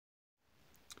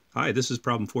Hi, this is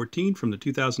problem 14 from the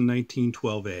 2019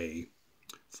 12A.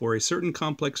 For a certain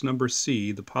complex number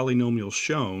c, the polynomial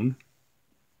shown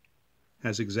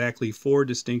has exactly 4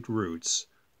 distinct roots.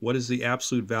 What is the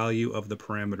absolute value of the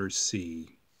parameter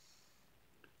c?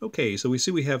 Okay, so we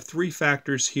see we have 3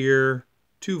 factors here,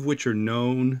 2 of which are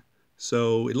known.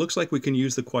 So it looks like we can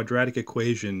use the quadratic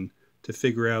equation to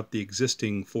figure out the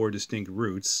existing 4 distinct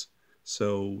roots.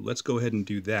 So let's go ahead and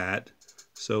do that.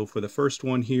 So for the first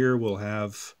one here, we'll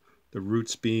have the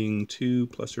roots being 2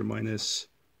 plus or minus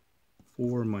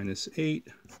 4 minus 8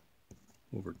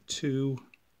 over 2.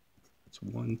 It's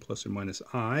 1 plus or minus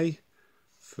I.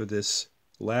 For this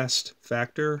last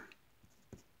factor,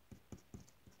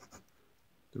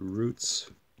 the roots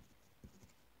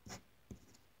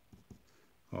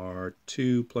are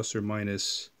 2 plus or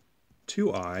minus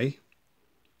 2i.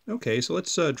 Okay, so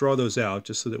let's draw those out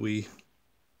just so that we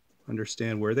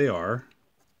understand where they are.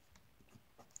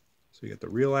 So we got the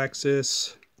real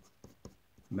axis,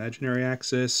 imaginary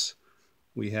axis.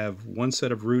 We have one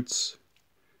set of roots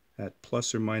at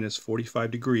plus or minus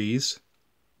 45 degrees,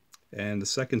 and the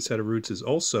second set of roots is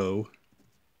also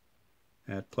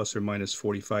at plus or minus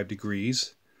 45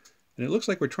 degrees. And it looks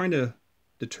like we're trying to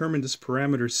determine this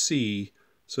parameter c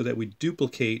so that we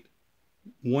duplicate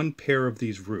one pair of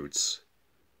these roots.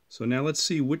 So now let's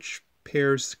see which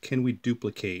pairs can we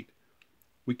duplicate.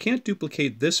 We can't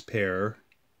duplicate this pair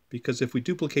because if we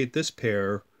duplicate this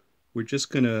pair, we're just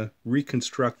going to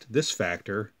reconstruct this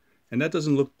factor, and that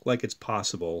doesn't look like it's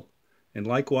possible. And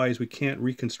likewise, we can't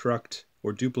reconstruct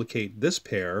or duplicate this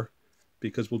pair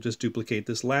because we'll just duplicate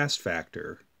this last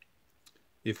factor.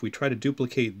 If we try to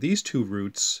duplicate these 2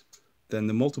 roots, then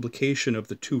the multiplication of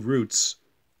the 2 roots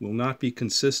will not be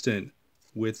consistent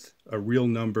with a real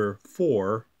number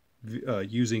 4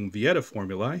 using Vieta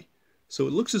formulae. So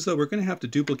it looks as though we're going to have to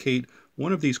duplicate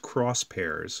one of these cross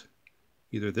pairs,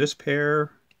 either this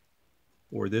pair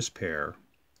or this pair.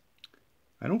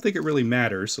 I don't think it really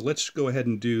matters, so let's go ahead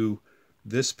and do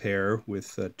this pair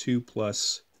with 2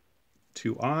 plus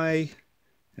 2i,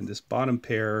 and this bottom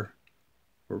pair,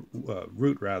 or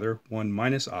root rather, 1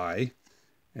 minus i.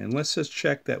 And let's just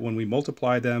check that when we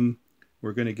multiply them,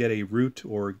 we're going to get a root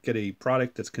or get a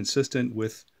product that's consistent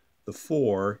with the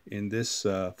 4 in this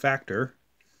factor.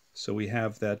 So we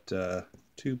have that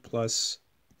 2 plus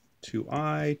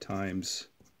 2i times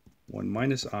 1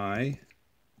 minus I.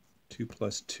 2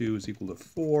 plus 2 is equal to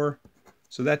 4.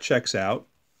 So that checks out.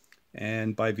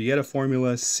 And by Vieta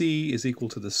formula, c is equal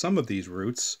to the sum of these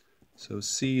roots. So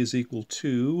c is equal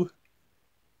to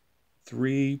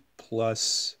 3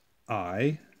 plus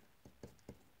I.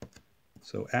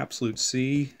 So absolute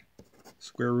c,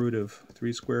 square root of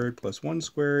 3 squared plus 1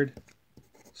 squared,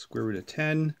 square root of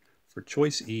 10 for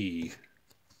choice E.